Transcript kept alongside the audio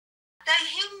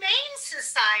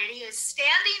Society is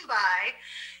standing by.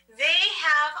 They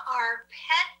have our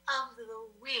Pet of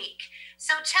the Week.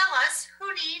 So tell us, who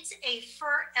needs a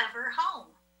forever home?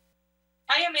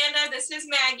 Hi, Amanda. This is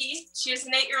Maggie. She is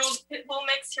an 8-year-old Pit Bull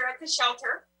mix here at the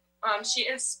shelter. She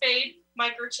is spayed,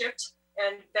 microchipped,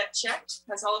 and vet checked,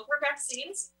 has all of her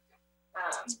vaccines.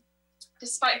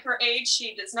 Despite her age,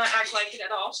 she does not act like it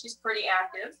at all. She's pretty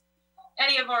active.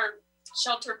 Any of our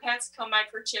shelter pets come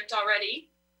microchipped already,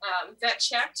 vet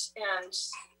checked, and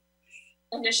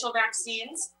initial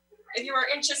vaccines. If you are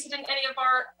interested in any of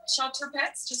our shelter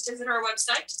pets, just visit our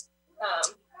website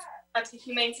at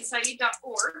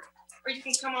thehumanesociety.org, or you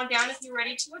can come on down if you're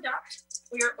ready to adopt.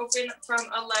 We are open from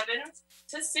 11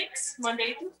 to 6,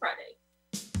 Monday through Friday.